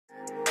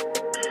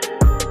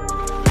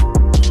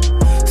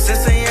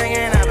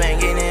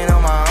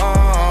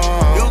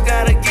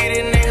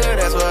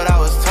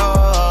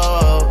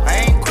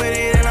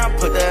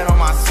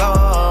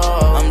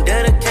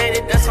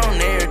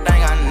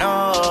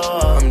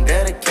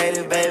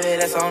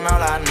that's on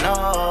all I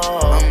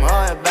know. I'm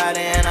hard about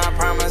it and I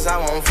promise I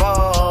won't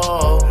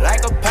fall.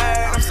 Like a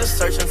pirate, I'm still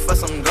searching for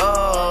some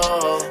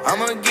gold.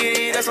 I'ma get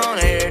it, that's on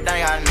everything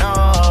I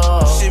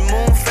know. She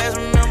moving fast,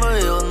 remember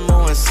it was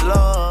moving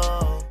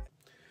slow.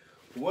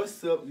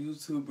 What's up,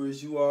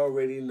 YouTubers? You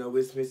already know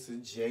it's Mr.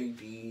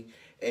 JD,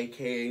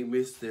 aka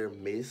Mr.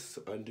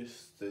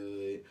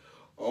 Misunderstood,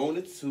 on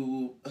the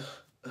tube.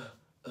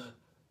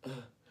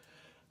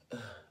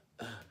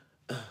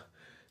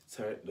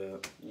 Turned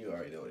up. You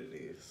already know what it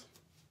is.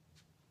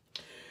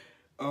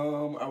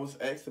 I was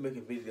asked to make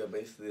a video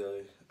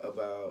basically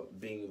about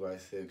being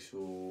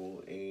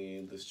bisexual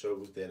and the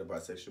struggles that a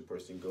bisexual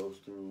person goes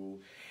through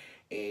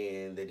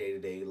and their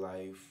day-to-day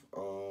life.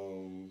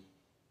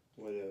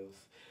 What else?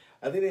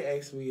 I think they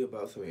asked me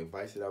about some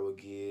advice that I would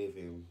give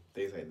and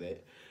things like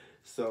that.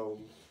 So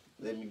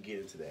let me get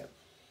into that.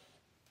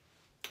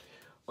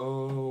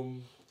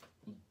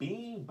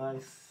 Being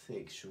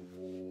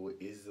bisexual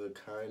is a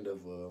kind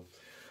of a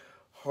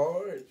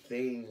hard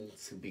thing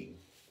to be,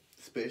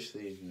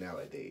 especially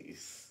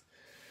nowadays.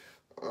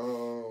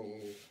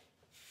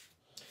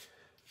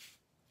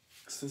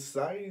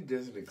 Society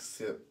doesn't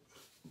accept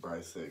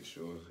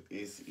bisexuals.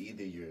 It's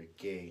either you're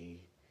gay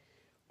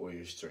or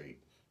you're straight.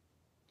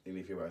 And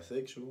if you're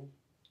bisexual,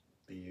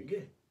 then you're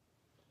gay.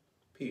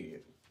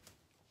 Period.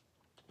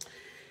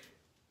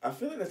 I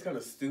feel like that's kind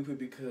of stupid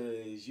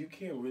because you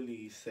can't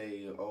really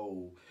say,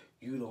 oh,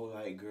 you don't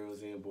like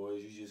girls and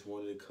boys, you just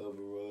wanted to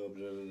cover up,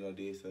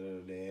 this,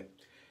 that.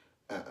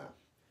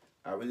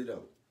 I really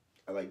don't.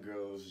 I like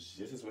girls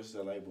just as much as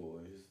I like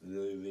boys.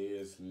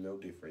 There's no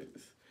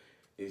difference.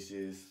 It's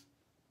just,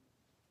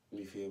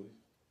 you feel me?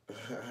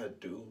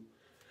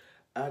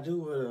 I do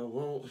what I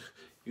want,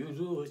 you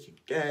do what you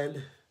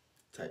can,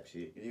 type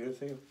shit. You know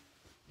what I'm saying?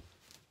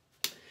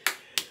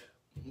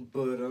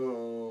 But,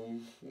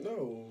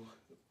 no.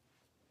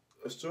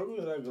 A struggle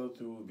that I go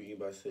through with being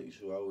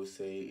bisexual, I would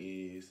say,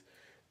 is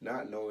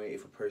not knowing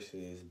if a person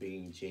is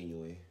being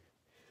genuine.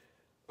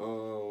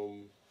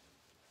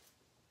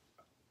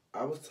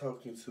 I've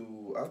talked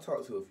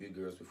to a few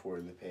girls before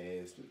in the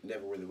past,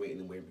 never really went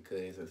anywhere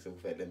because of the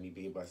simple fact that me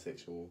being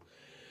bisexual.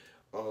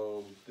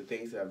 The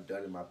things that I've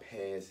done in my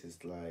past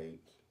is like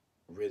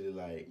really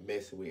like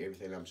messing with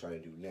everything I'm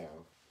trying to do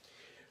now.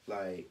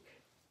 Like,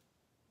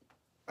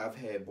 I've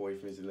had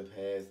boyfriends in the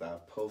past,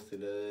 I've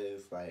posted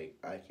us, like,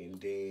 I can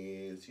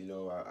dance, you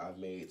know, I've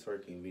made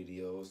twerking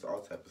videos,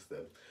 all type of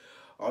stuff.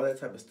 All that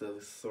type of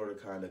stuff sort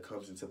of kind of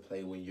comes into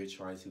play when you're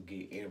trying to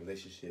get in a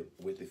relationship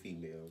with a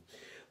female.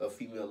 A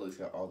female looks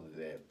at all of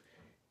that.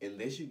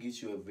 Unless you get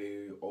you a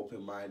very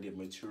open-minded,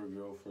 mature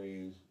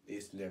girlfriend,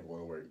 it's never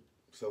going to work.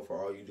 So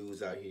for all you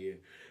dudes out here,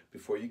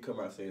 before you come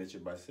out saying that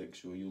you're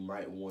bisexual, you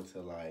might want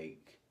to,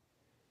 like,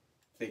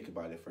 think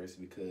about it first,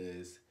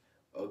 because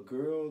a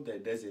girl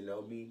that doesn't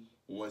know me,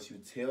 once you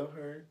tell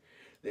her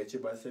that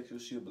you're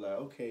bisexual, she'll be like,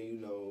 okay, you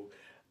know,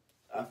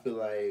 I feel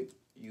like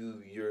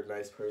you're a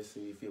nice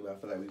person, you feel me? I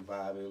feel like we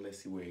vibing,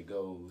 let's see where it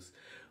goes.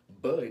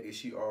 But if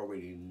she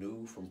already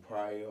knew from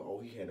prior,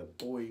 oh, he had a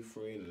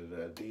boyfriend,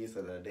 or this,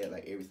 or that,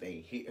 like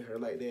everything hit her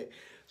like that,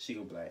 she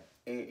gonna be like,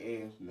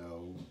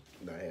 no,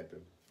 not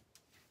happen.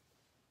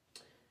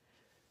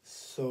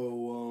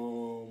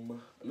 So,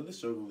 another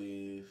struggle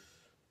is,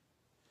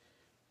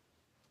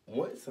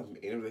 once I'm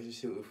in a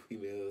relationship with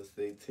females,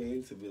 they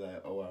tend to be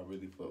like, oh, I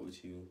really fuck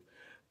with you.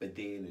 But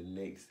then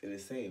in the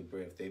same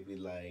breath, they be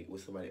like, when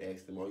somebody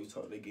asks them, oh, you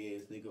talk to gay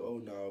ass nigga?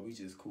 Oh, no, we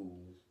just cool.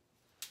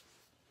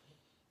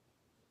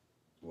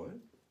 What?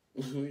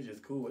 We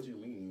just cool? What you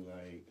mean?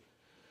 Like,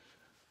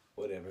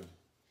 whatever.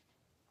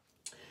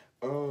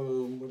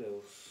 What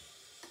else?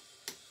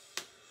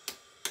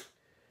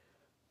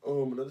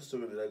 Another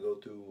story that I go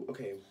through.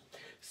 Okay,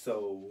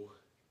 so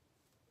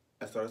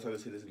I started talking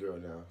to this girl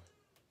now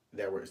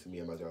that works for me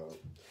at my job.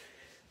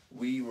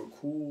 We were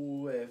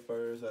cool at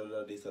first,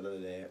 this,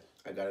 that.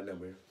 I got a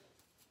number,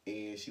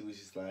 and she was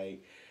just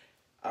like,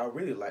 I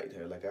really liked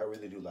her. Like, I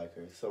really do like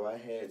her. So I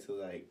had to,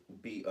 like,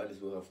 be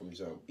honest with her from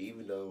jump.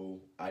 Even though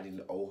I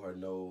didn't owe her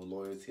no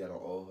loyalty, I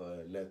don't owe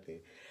her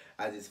nothing.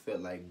 I just felt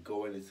like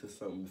going into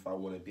something, if I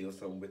want to build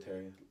something with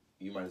her,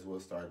 you might as well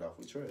start off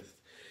with trust.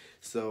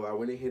 So I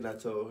went ahead and I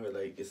told her,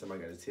 like, it's something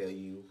I got to tell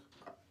you.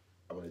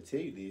 I want to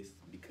tell you this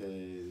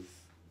because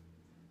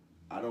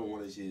I don't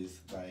want to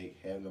just,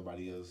 like, have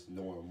nobody else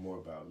knowing more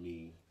about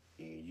me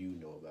and you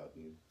know about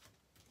me.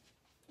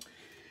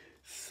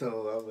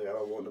 So I was like, I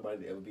don't want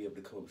nobody to ever be able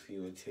to come up to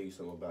you and tell you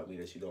something about me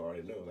that you don't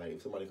already know. Like,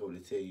 if somebody come to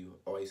tell you,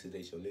 oh, I used to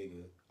date your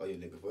nigga, or your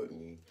nigga fucked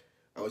me,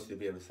 I want you to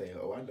be able to say,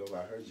 oh, I know,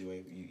 I heard you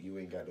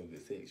ain't got no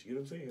good sex. You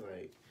know what I'm saying?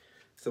 Like,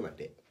 something like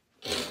that.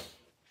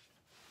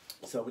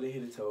 So I went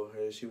ahead and told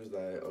her. She was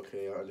like,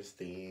 okay, I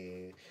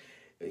understand.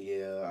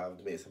 Yeah,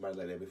 I've met somebody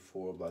like that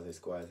before, blah, blah,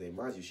 squad.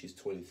 Mind you, she's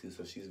 22,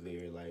 so she's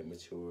very, like,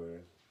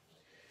 mature.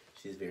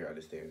 She's very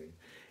understanding.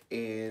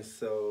 And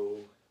so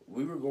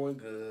we were going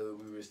good.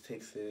 We was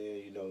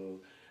texting, you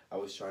know. I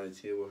was trying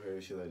to chill with her,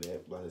 shit like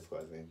that, blah, blah,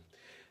 squad.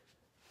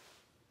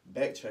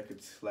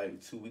 Backtracking, like,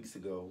 2 weeks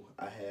ago,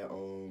 I had,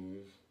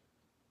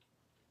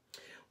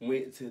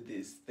 went to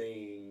this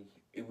thing.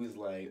 It was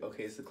like,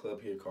 okay, it's a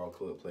club here called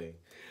Club Play.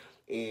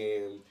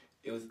 And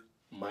it was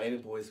Miami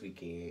Boys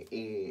Weekend.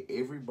 And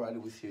everybody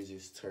was here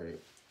just turning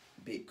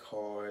big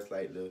cars,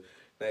 like the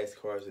nice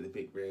cars with the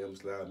big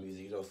rims, loud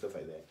music, you know, stuff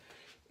like that.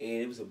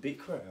 And it was a big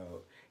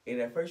crowd. And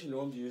at first, you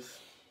know, I'm just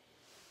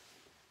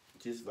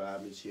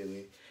vibing,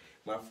 chilling.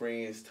 My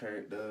friends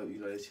turned up, you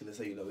know, they chilling.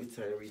 So, you know, we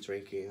turn, we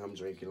drinking, I'm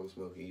drinking, I'm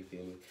smoking, you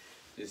feel me?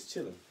 Just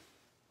chilling.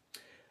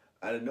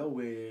 Out of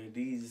nowhere,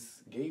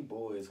 these gay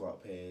boys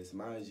walk past.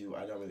 Mind you,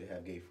 I don't really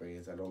have gay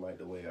friends. I don't like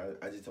the way,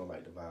 I just don't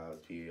like the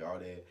vibes, period. All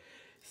that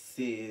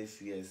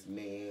sis, yes,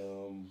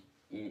 ma'am,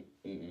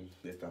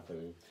 that's not for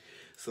me.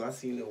 So I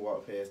seen them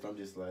walk past, I'm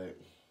just like,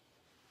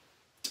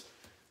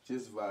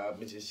 just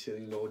vibing, just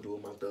chilling, you know,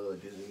 doing my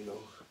thug, just, you know,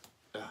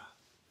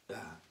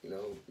 you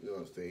know what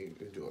I'm saying,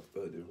 doing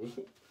thug.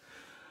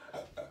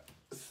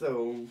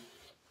 So,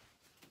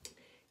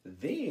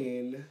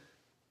 then,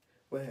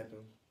 what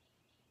happened?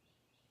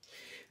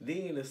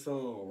 Then the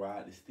song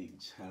Ride the Stick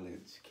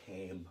Challenge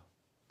came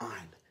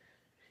on.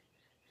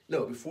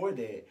 No, before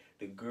that,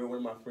 the girl, one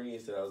of my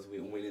friends that I was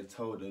with, went and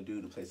told the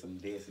dude to play some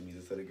dancing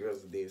music. So the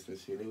girls were dancing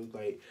and shit. It was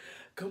like,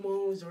 come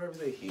on, Jarvis.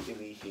 They hitting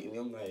me.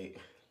 I'm like,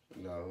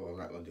 no, I'm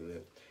not going to do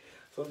that.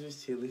 So I'm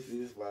just chilling,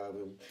 just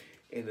vibing.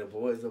 And the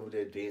boys over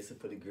there dancing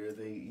for the girls.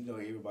 They, you know,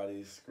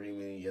 everybody's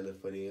screaming and yelling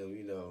for them,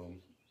 you know.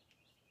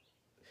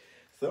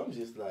 So I'm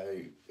just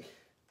like,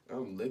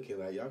 I'm looking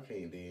like, y'all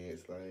can't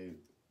dance. Like,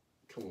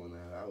 come on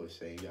now, I would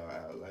shame y'all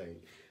out.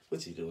 Like,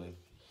 what you doing?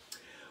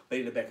 But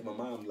in the back of my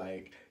mind, I'm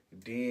like,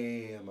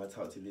 damn, I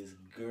talked to this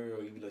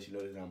girl, even though she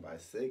knows that I'm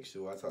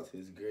bisexual. I talked to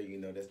this girl, you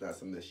know, that's not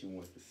something that she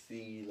wants to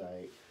see.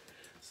 Like,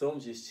 so I'm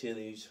just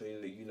chilling,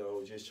 you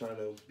know, just trying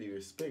to be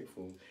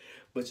respectful.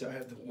 But y'all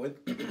have to,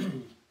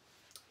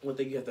 one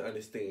thing you have to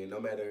understand, no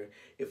matter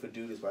if a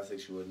dude is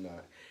bisexual or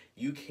not,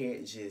 you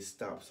can't just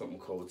stop something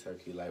cold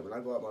turkey. Like, when I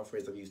go out with my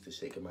friends, I'm used to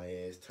shaking my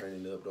ass,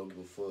 turning up, don't give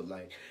a fuck.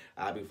 Like,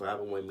 I'll be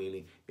vibing 1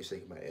 minute and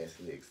shaking my ass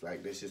next.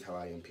 Like, that's just how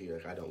I am,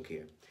 period. Like, I don't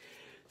care.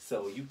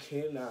 So, you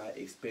cannot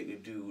expect a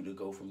dude to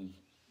go from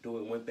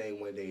doing one thing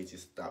one day and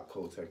just stop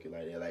cold turkey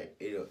like that. Like,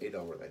 it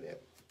don't work like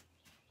that.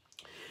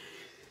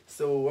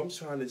 So, I'm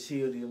trying to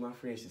chill, and my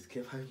friends just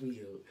kept hyping me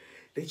up.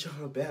 They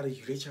trying to battle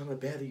you. They trying to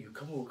battle you.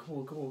 Come on.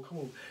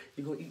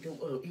 You're going to eat them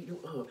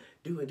up.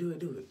 Do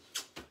it.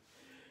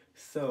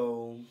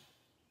 So,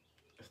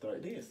 I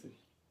started dancing.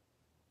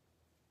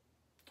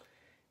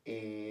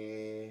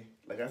 And,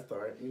 like, I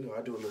started, you know,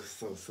 I do a little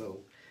so.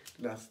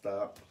 Then I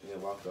stop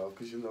and walk off.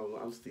 Because, you know,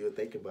 I'm still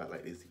thinking about,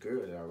 like, this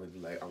girl that I really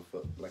like. I want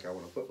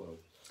to fuck with her.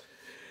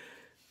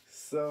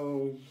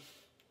 So,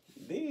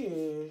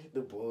 then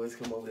the boys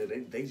come over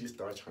there. They just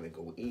start trying to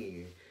go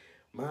in.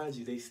 Mind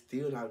you, they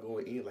still not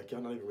going in. Like,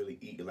 y'all not even really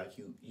eating. Like,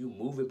 you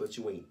moving, but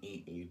you ain't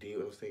eating. You dig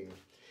what I'm saying?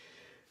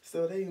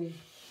 So, they...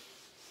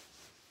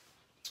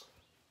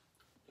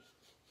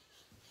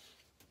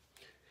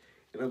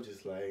 And I'm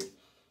just like...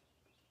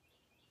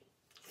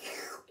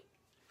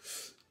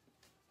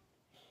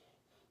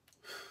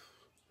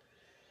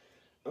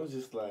 I'm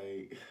just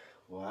like,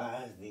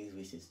 why is these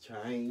bitches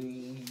trying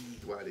me?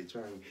 Why are they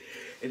trying me?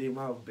 And then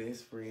my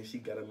best friend, she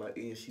got in my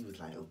ear. She was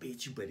like, oh,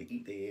 bitch, you better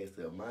eat their ass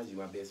up. Mind you,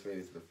 my best friend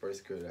is the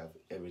first girl that I've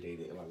ever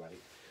dated in my life.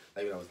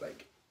 Like, when I was,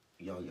 like,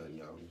 young.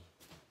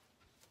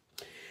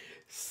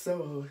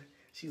 So,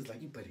 she was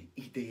like, you better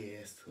eat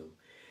their ass up.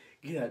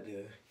 Get out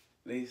there.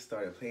 They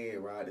started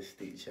playing Ride the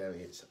Stick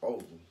Challenge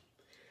over.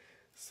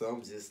 So,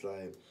 I'm just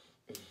like,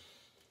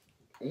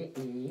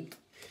 When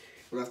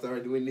I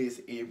started doing this,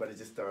 everybody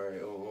just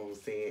started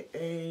saying,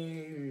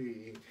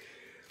 hey.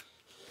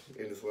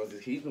 And this was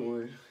just keep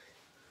going.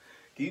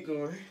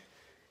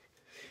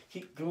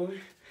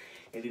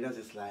 And then I was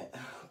just like,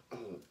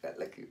 got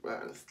like a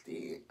round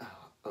stick.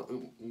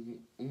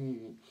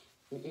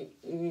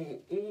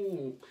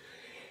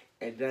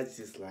 And that's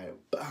just like,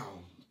 bam.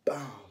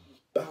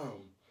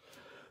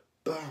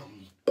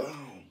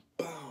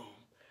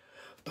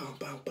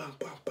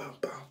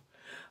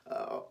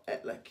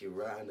 Act like you're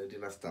riding, and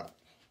then I stopped.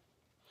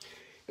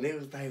 And they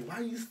was like, why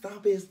you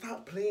stopping?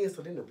 Stop playing.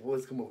 So then the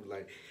boys come over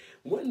like,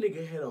 one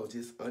nigga had on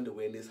just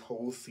underwear and this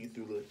whole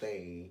see-through little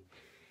thing.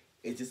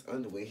 It's just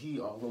underwear. He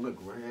all on the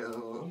ground.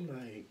 I'm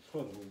like,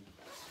 hold on.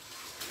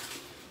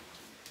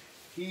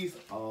 He's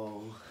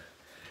all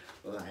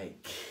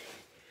like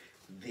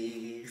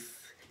this.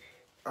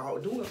 All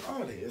doing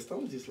all this. So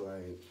I'm just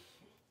like,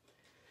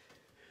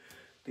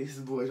 this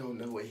boy don't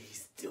know what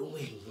he's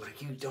doing.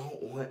 Like, you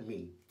don't want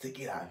me to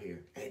get out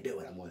here and do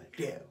what I want to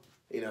do.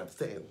 You know what I'm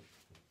saying?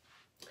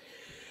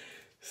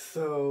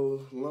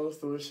 So, long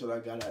story short, I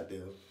got out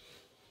there.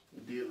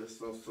 Did a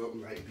little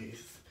something like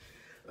this.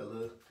 A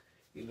little,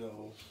 you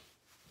know,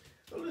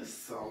 a little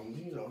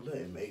something, you know,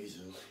 nothing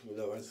major. You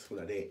know, I just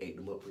went out there and ate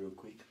them up real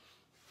quick.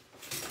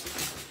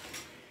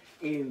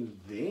 And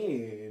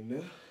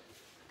then,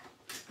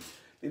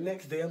 the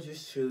next day I'm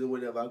just chilling,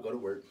 whatever. I go to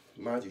work.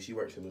 Mind you, she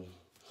works for me.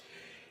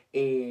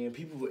 And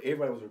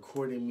everybody was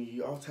recording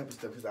me, all type of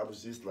stuff, because I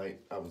was just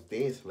like, I was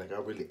dancing, like I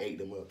really ate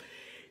them up.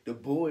 The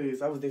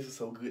boys, I was dancing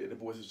so good that the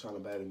boys was trying to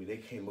battle me. They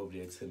came over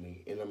there to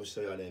me, and I'm gonna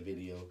show y'all that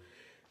video.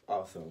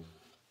 Also,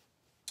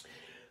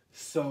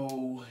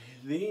 so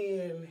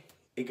then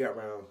it got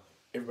around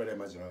everybody at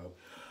my job.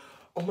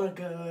 Oh my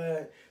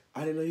God,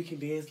 I didn't know you can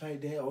dance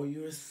like that. Oh,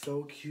 you're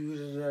so cute.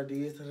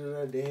 This,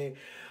 that.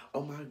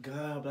 Oh my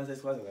God, blah, blah,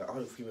 blah. Like, all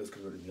the females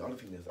come up to me. All the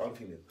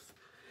females.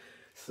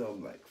 So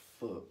I'm like,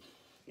 fuck.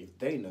 If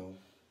they know,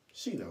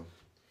 she know.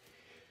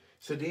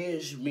 So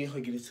then me and her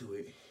get into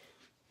it.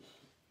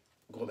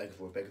 Going back and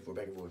forth, back and forth,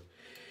 back and forth.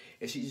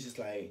 And she's just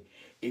like,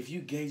 if you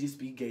gay, just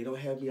be gay. Don't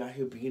have me out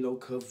here being no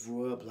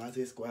cover up,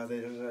 blase, squaze,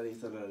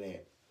 this,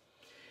 that.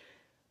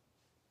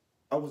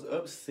 I was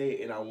upset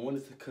and I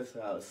wanted to cuss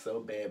her out so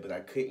bad, but I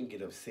couldn't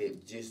get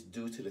upset just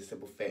due to the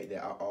simple fact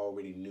that I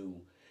already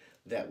knew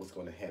that was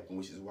going to happen,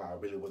 which is why I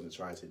really wasn't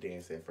trying to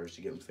dance at first,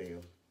 you get what I'm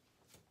saying?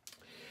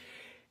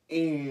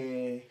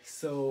 And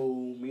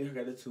so me and her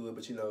got into it,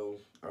 but you know,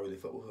 I really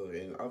fucked with her,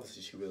 and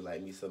obviously she really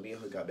liked me, so me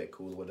and her got back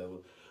cool or whatever.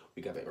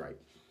 We got back right.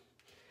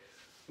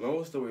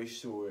 Long story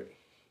short,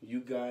 you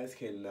guys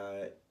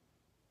cannot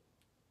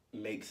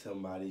make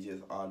somebody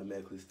just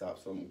automatically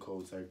stop something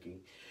cold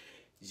turkey.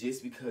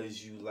 Just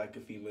because you like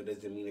a female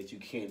doesn't mean that you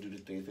can't do the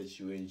things that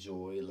you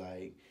enjoy.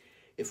 Like,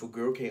 if a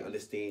girl can't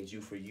understand you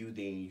for you,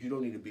 then you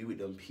don't need to be with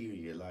them,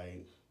 period.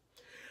 Like,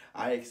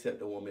 I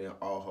accept a woman in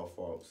all her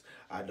faults.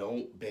 I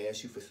don't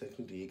bash you for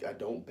sucking dick. I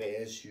don't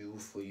bash you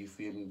for, you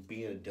feel me,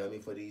 being a dummy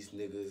for these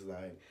niggas.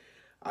 Like,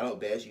 I don't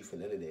bash you for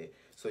none of that.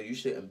 So you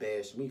shouldn't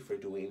bash me for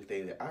doing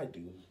anything that I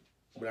do.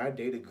 When I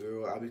date a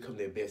girl, I become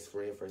their best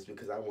friend first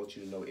because I want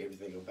you to know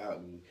everything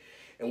about me.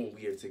 And when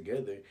we are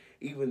together,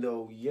 even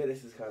though, yeah,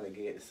 this is kind of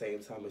gay, at the same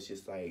time, it's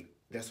just like,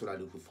 that's what I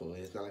do for fun.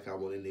 It's not like I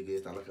want a nigga.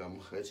 It's not like I'm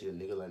hunching a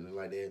nigga, like nothing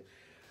like that.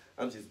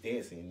 I'm just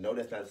dancing. No,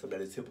 that's not something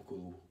that a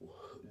typical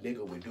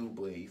nigga would do,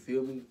 but you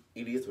feel me?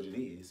 It is what it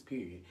is,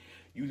 period.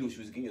 You knew what you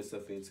was getting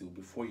yourself into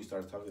before you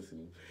started talking to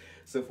me.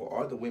 So for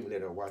all the women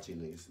that are watching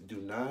this, do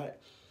not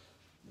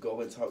go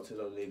and talk to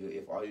no nigga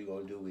if all you're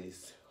going to do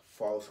is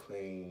false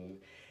claim,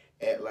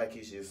 act like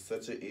it's just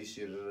such an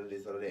issue,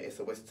 this, or that. It's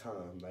a waste of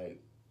time.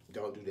 Like,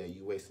 don't do that.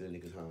 You wasting a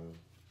nigga's time.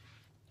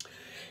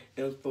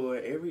 And for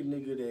every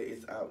nigga that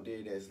is out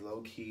there that's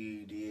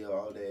low-key, deal,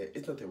 all that,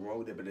 it's nothing wrong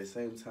with it, but at the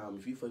same time,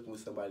 if you fucking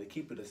with somebody,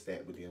 keep it a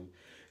stat with them.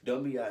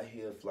 Don't be out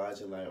here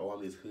flogging like, oh,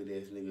 I'm this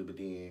hood-ass nigga, but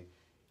then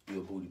you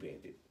a booty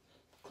bandit.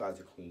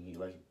 Closet queen.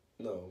 Like,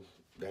 no,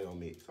 that don't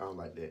mix. I don't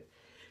like that.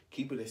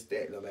 Keep it a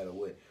stat no matter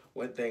what.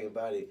 One thing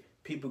about it,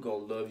 people gonna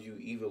love you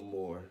even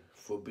more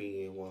for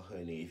being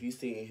 100. If you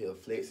sitting here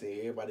flexing,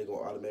 everybody gonna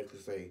automatically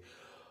say,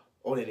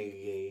 oh, that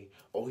nigga gay.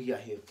 Oh, he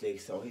out here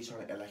flexing. Oh, he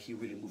trying to act like he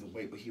really moving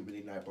weight, but he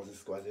really not. Bossing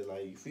squats.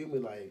 Like, you feel me?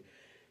 Like,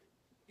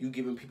 you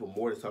giving people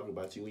more to talk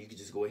about you when you can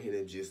just go ahead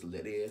and just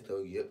let their ass know,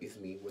 yep, it's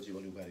me. What you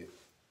gonna do about it?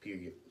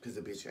 Period. Because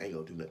the bitch ain't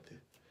gonna do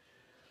nothing.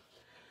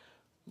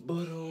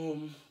 But,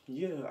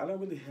 yeah, I don't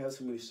really have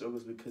so many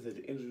struggles because at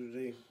the end of the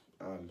day,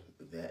 I'm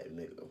that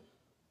nigga.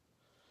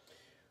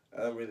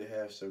 I don't really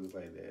have struggles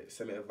like that.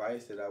 Some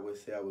advice that I would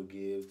say I would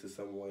give to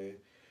someone,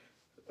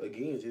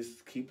 again,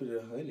 just keep it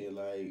 100.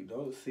 Like,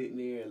 don't sit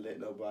there and let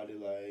nobody,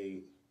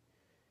 like,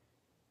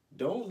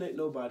 don't let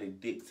nobody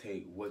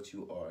dictate what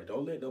you are.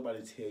 Don't let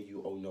nobody tell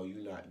you, oh, no,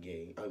 you're not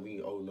gay. I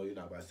mean, oh, no, you're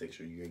not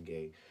bisexual, you're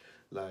gay.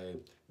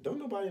 Like, don't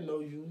nobody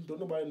know you. Don't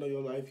nobody know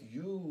your life.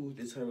 You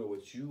determine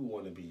what you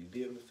want to be.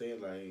 You know what I'm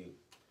saying? Like,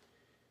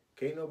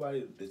 can't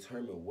nobody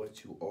determine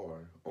what you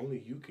are.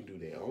 Only you can do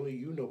that. Only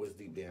you know what's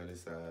deep down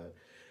inside.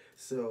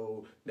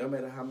 So, no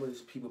matter how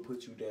much people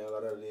put you down,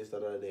 out of this,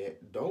 out of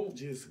that, don't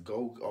just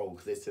go, oh,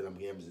 because they said I'm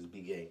gay, I'm just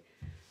be gay.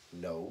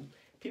 No.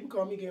 People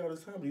call me gay all the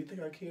time. Do you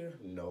think I care?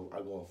 No. I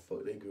go and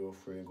fuck their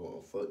girlfriend, go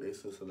and fuck their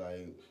sister.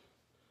 Like,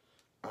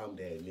 I'm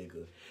that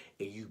nigga.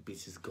 And you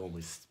bitches gonna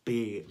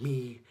respect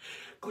me.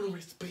 Gonna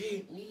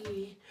respect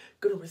me.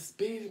 Gonna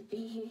respect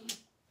me.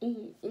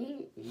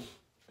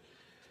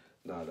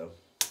 Nah, though.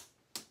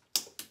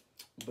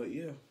 But,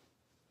 yeah.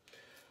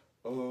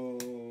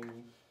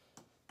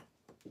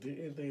 Did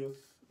anything else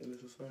in the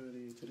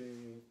society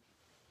today?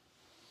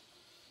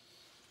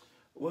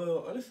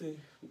 Well, honestly,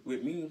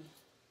 with me,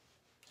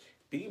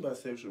 being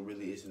bisexual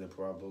really isn't a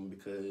problem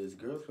because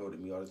girls come to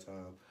me all the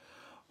time.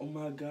 Oh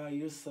my God,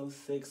 you're so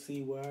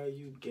sexy. Why are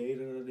you gay?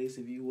 This.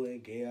 If you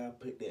weren't gay, I'd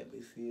put that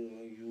pussy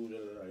on you.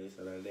 This,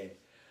 that.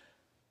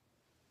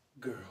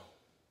 Girl,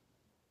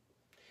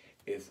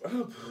 if I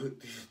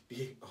put this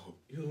dick on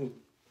you,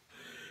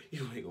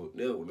 you ain't gonna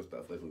never want to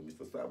stop fucking with me.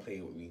 So stop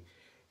playing with me.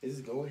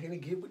 Just go ahead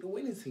and get with the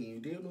winning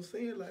team. You know what I'm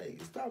saying?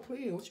 Like, stop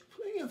playing. What you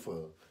playing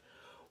for?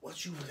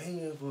 What you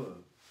playing for?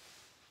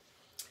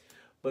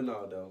 But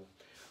no, though.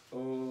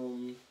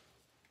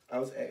 I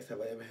was asked,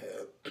 have I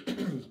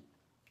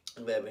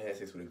ever had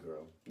sex with a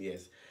girl?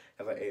 Yes.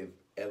 Have I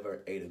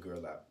ever ate a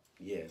girl out?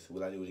 Yes.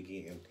 Will I do it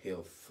again?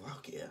 Hell,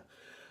 fuck yeah.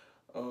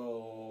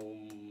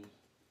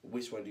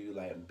 Which one do you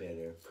like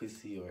better,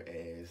 pussy or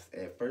ass?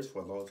 At first, for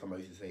a long time, I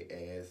used to say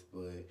ass,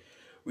 but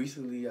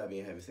recently, I've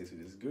been having sex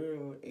with this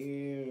girl,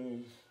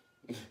 and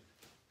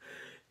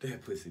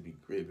that pussy be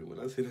gripping. When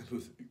I say that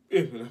pussy be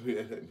gripping, I mean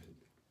that.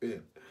 Yeah.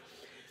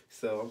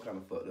 So I'm kind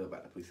of fucked up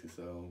about the pussy.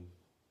 So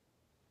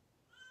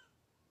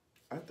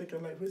I think I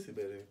like pussy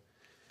better.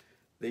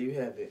 There you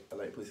have it. I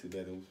like pussy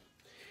better.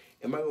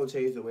 Am I gonna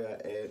change the way I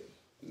act?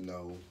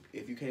 No.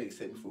 If you can't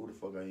accept me for who the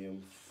fuck I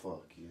am,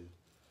 fuck you.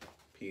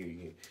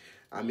 Period.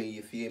 I mean,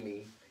 you feel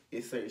me?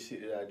 It's certain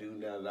shit that I do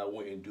now that I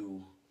wouldn't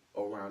do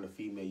around a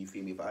female, you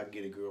feel me? If I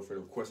get a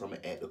girlfriend, of course I'm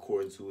gonna act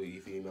according to it, you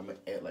feel me? I'm gonna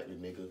act like the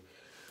nigga.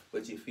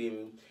 But you feel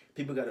me?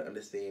 People gotta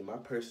understand my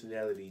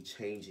personality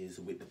changes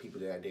with the people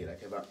that I date.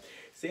 Like if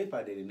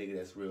I date a nigga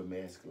that's real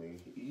masculine,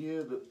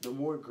 yeah, the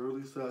more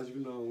girly sides, you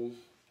know,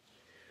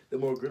 the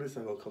more girly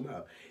side gonna come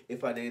out.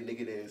 If I date a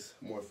nigga that's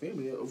more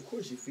feminine, of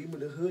course you feel me,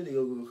 the hood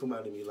nigga gonna come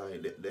out of me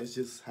like that. That's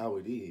just how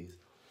it is.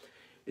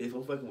 If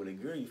I'm fucking with a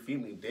girl, you feel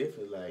me,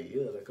 definitely like,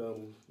 yeah, like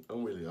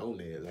I'm really on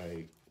that.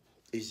 Like,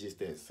 it's just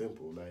that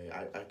simple.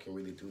 Like I can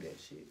really do that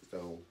shit.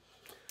 So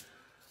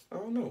I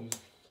don't know.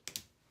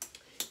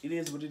 It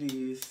is what it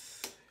is.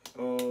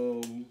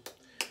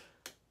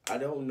 I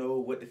don't know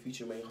what the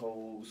future may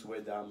hold,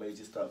 whether I may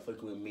just start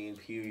fucking with men,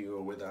 period,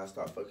 or whether I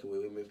start fucking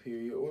with women,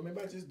 period, or maybe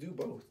I just do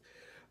both.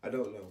 I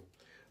don't know.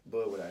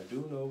 But what I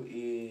do know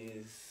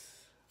is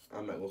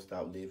I'm not gonna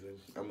stop living.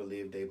 I'm gonna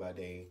live day by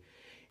day.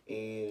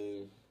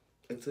 And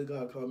until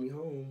God call me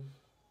home,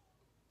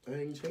 I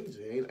ain't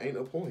changing. Ain't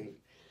no point.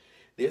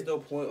 There's no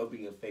point of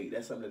being fake.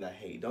 That's something that I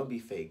hate. Don't be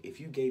fake. If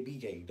you gay, be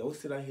gay. Don't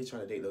sit out here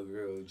trying to date no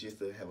girl just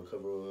to have a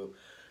cover up.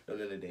 No,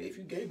 none of that. If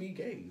you gay, be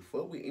gay.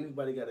 Fuck what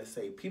anybody gotta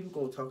say. People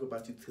gonna talk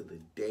about you till the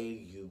day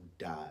you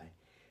die.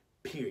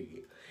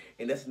 Period.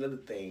 And that's another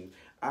thing.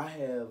 I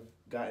have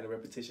gotten a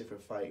reputation for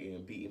fighting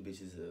and beating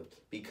bitches up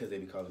because they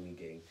be calling me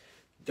gay.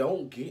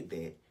 Don't get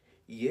that.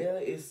 Yeah,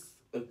 it's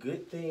a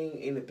good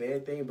thing and a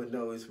bad thing, but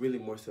no, it's really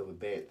more so a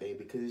bad thing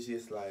because it's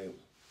just like,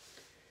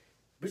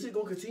 bitches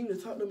gonna continue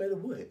to talk no matter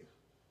what.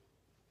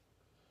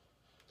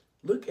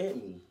 Look at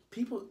me.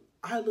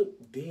 I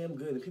look damn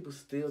good and people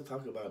still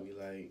talk about me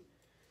like,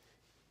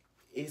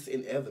 it's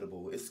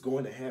inevitable. It's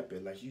going to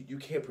happen. Like, you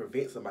can't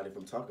prevent somebody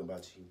from talking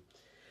about you.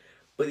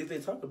 But if they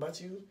talk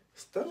about you,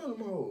 stun on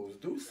them hoes.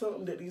 Do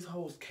something that these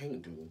hoes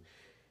can't do.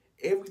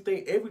 Every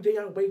day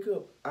I wake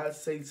up, I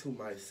say to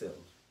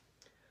myself,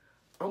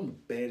 I'm the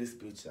baddest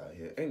bitch out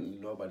here.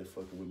 Ain't nobody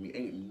fucking with me.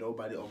 Ain't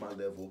nobody on my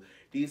level.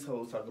 These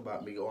hoes talk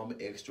about me. Oh, I'm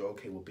an extra.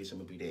 Okay, well, bitch, I'm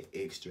gonna be that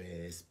extra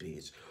ass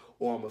bitch.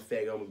 Or I'm a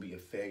faggot. I'm gonna be a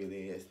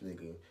faggot ass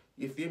nigga.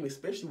 You feel me?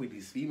 Especially with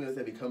these females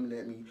that be coming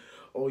at me.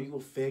 Oh, you a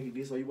faggot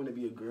this, or you wanna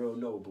be a girl?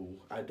 No,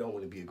 boo. I don't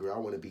wanna be a girl. I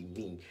wanna be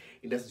me.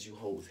 And that's what you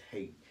hoes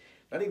hate.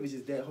 Not even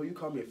just that. Ho, you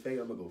call me a faggot,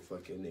 I'm gonna go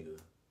fuck your nigga.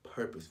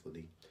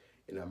 Purposefully.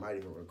 And I might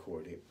even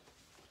record it.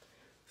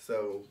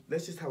 So,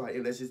 that's just how I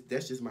am. That's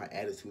just my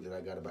attitude that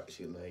I got about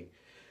shit. Like,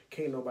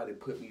 can't nobody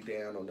put me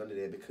down on none of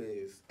that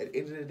because at the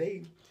end of the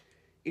day,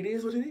 it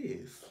is what it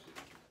is.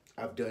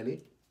 I've done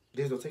it.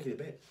 There's no taking it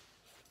back.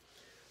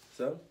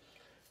 So,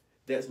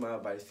 that's my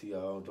advice to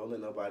y'all. Don't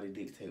let nobody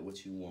dictate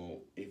what you want.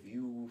 If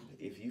you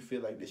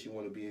feel like that you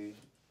want to be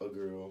a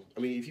girl,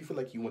 if you feel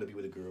like you want to be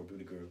with a girl, be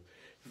with a girl.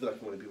 If you feel like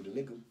you want to be with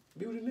a nigga,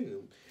 be with a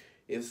nigga.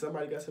 If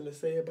somebody got something to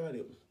say about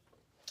it,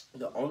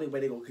 the only way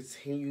they're going to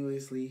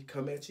continuously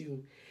come at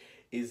you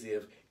is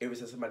if every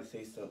time somebody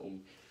says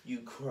something, you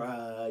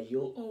cry,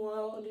 oh, I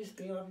don't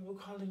understand why people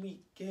calling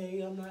me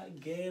gay, I'm not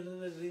gay,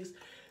 none of this.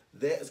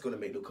 That's going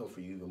to make them come for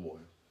you even more.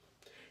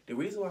 The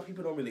reason why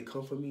people don't really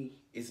come for me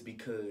is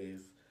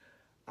because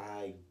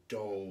I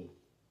don't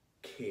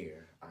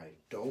care. I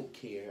don't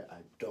care.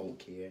 I don't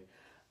care.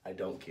 I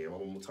don't care. My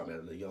mama taught me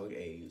at a young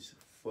age,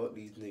 fuck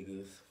these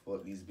niggas,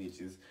 fuck these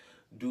bitches,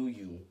 do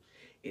you.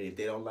 And if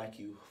they don't like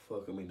you,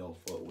 fuck them and don't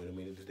fuck with them.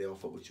 And if they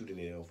don't fuck with you, then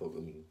they don't fuck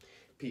with me.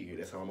 Period.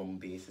 That's how my mama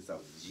been since I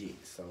was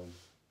legit. So,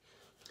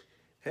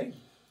 hey,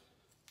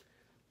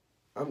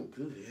 I'm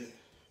good.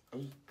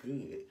 I'm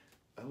good.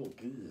 I'm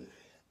good.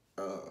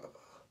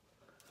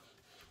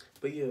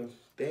 But yeah,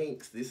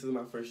 thanks. This is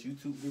my first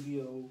YouTube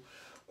video.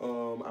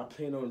 I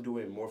plan on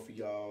doing more for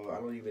y'all. I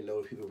don't even know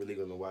if people really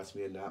gonna watch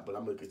me or not, but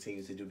I'm gonna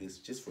continue to do this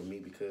just for me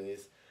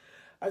because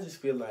I just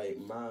feel like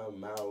my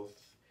mouth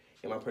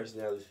and my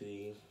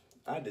personality,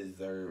 I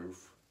deserve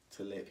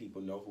to let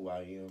people know who I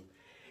am.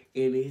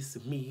 And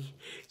it's me,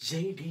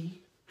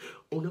 JD,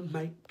 on the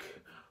mic.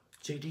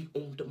 JD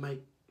on the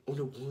mic, on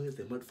the ones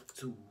and motherfucking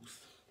twos.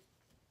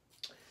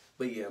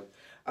 But yeah,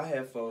 I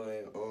have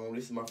fun.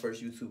 This is my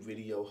first YouTube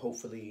video.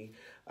 Hopefully,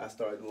 I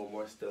start doing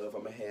more stuff.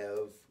 I'm gonna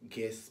have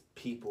guest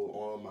people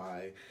on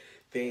my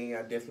thing.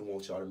 I definitely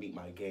want y'all to meet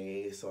my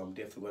gang, so I'm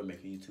definitely gonna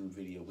make a YouTube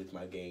video with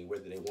my gang,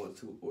 whether they want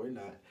to or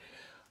not.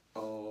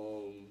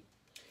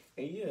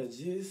 And yeah,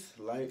 just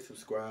like,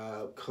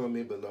 subscribe,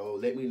 comment below.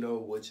 Let me know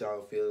what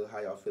y'all feel, how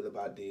y'all feel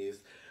about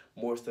this.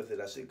 More stuff that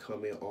I should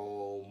comment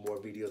on, more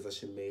videos I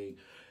should make.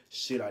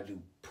 Should I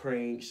do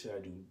pranks? Should I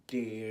do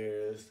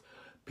dares?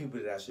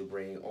 People that I should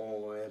bring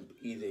on,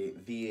 either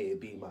via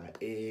be my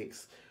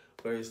ex,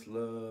 first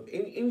love,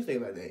 anything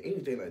like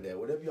that.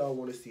 Whatever y'all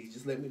want to see,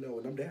 just let me know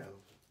and I'm down.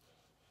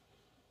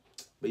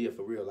 But yeah,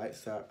 for real, like,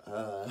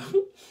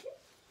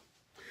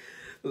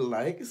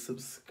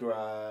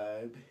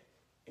 subscribe,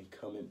 and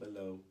comment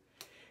below.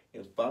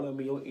 And follow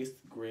me on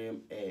Instagram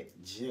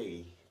at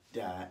j.a.r.v.1.s.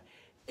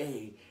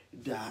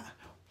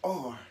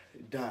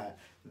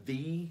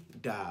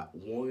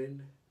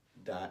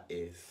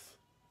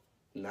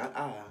 Not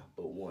I,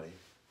 but 1.s.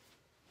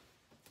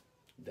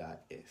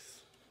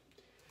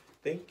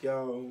 Thank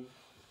y'all.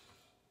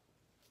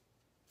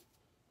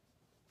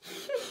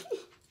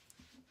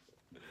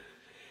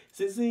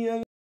 Sissy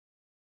young.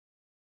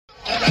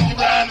 Act like you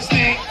riding the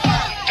stick.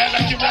 Act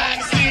like you riding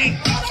the stick.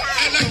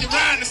 Act like you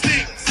riding the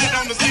stick. Sit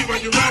on the seat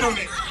while you ride on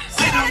it.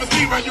 Sit on the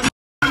seat while you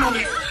ride on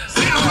it.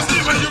 Sit on the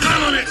seat while you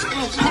ride on it.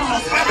 Come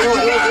on, act like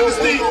you riding the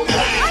stick.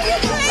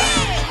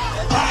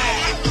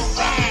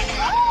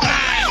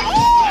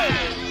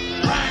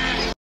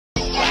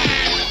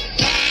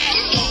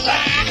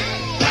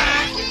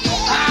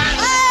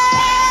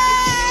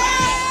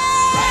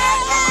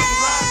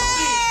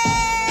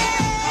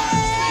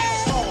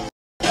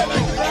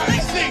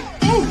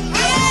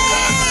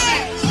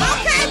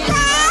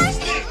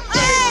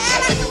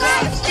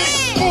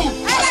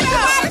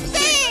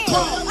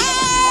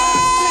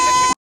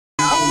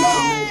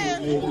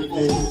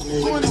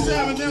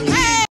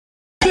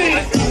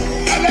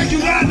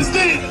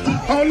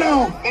 Hold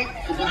on.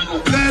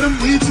 Let him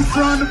hit you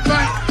from the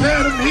back.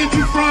 Let him hit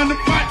you from the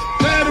back.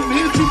 Let him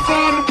hit you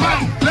from the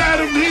back. Let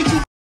him hit you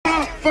from the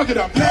back. Fuck it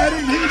up. Let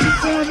him hit you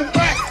from the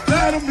back.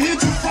 Let him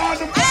hit you from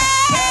the back.